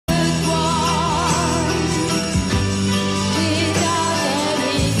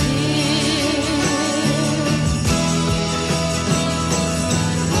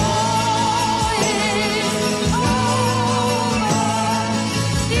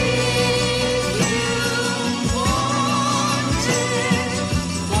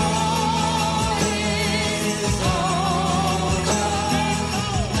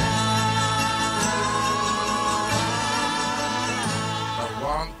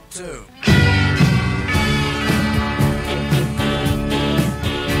too.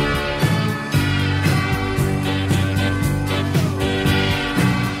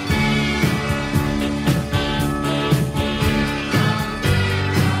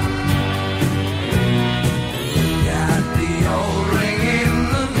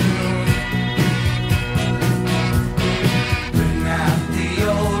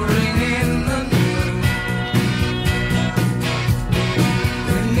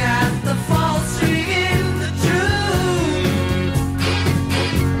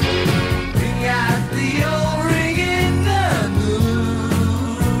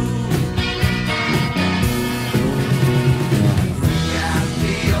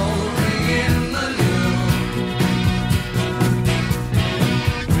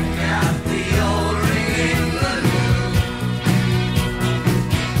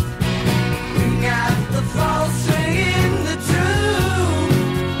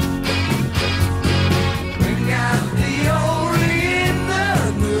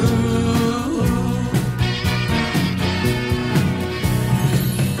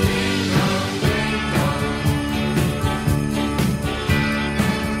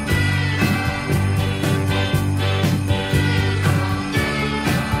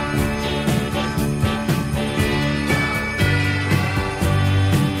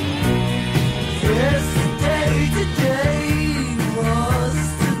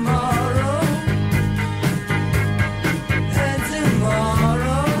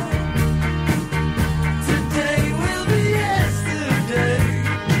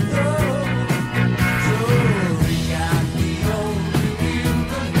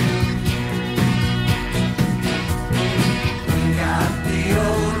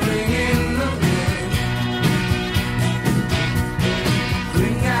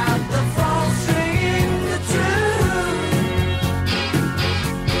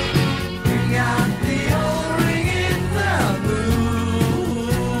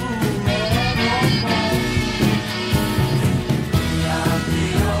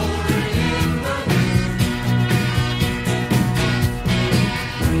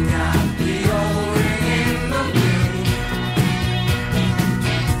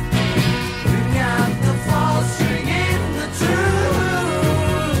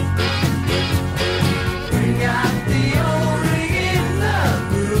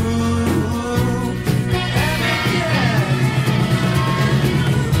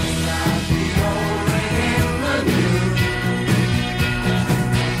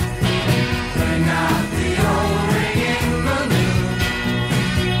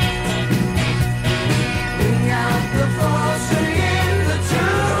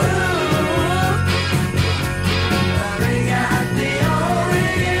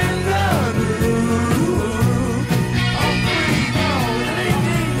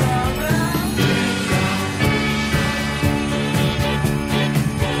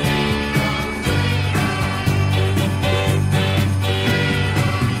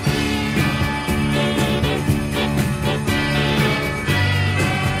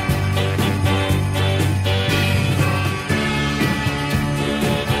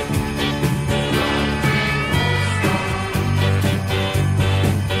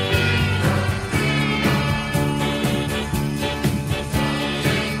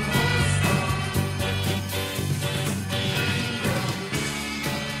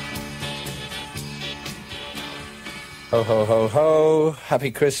 Ho, ho, ho, ho.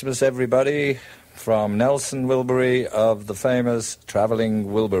 Happy Christmas, everybody. From Nelson Wilbury of the famous Travelling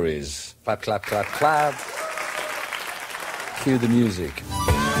Wilburys. Clap, clap, clap, clap. Cue the music.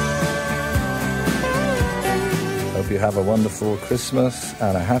 Hope you have a wonderful Christmas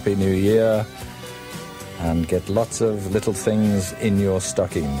and a happy New Year. And get lots of little things in your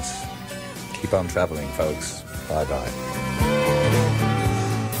stockings. Keep on travelling, folks. Bye-bye.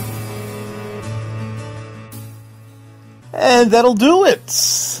 And that'll do it.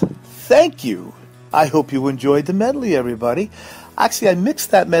 Thank you. I hope you enjoyed the medley, everybody. Actually, I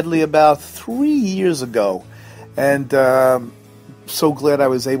mixed that medley about 3 years ago, and so glad I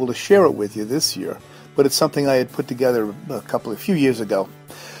was able to share it with you this year. But it's something I had put together a few years ago.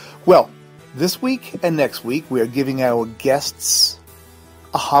 Well, this week and next week, we are giving our guests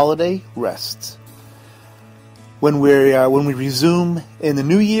a holiday rest. When we resume in the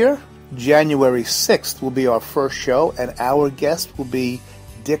new year, January 6th will be our first show, and our guest will be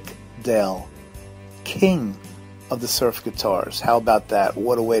Dick Dale, king of the surf guitars. How about that?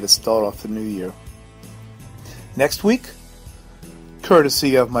 What a way to start off the new year. Next week,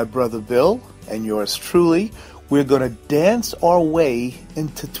 courtesy of my brother Bill and yours truly, we're going to dance our way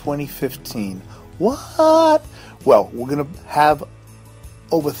into 2015. What? Well, we're going to have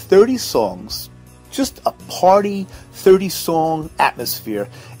over 30 songs, just a party 30-song atmosphere.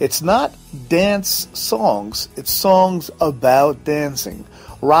 It's not dance songs, it's songs about dancing,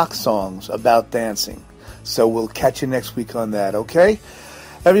 rock songs about dancing. So we'll catch you next week on that, okay?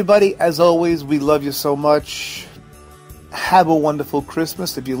 Everybody, as always, we love you so much. Have a wonderful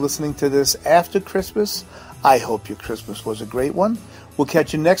Christmas. If you're listening to this after Christmas, I hope your Christmas was a great one. We'll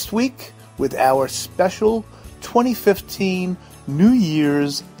catch you next week with our special 2015 New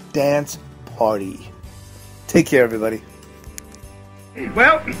Year's dance party. Take care, everybody.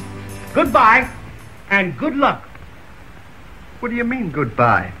 Well, goodbye and good luck. What do you mean,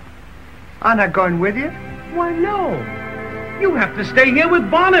 goodbye? I'm not going with you? Why, no. You have to stay here with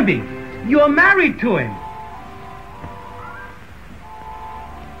Barnaby. You're married to him.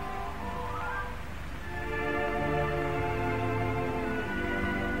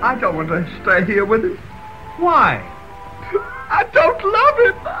 I don't want to stay here with him. Why? I don't love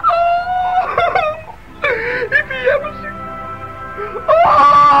him.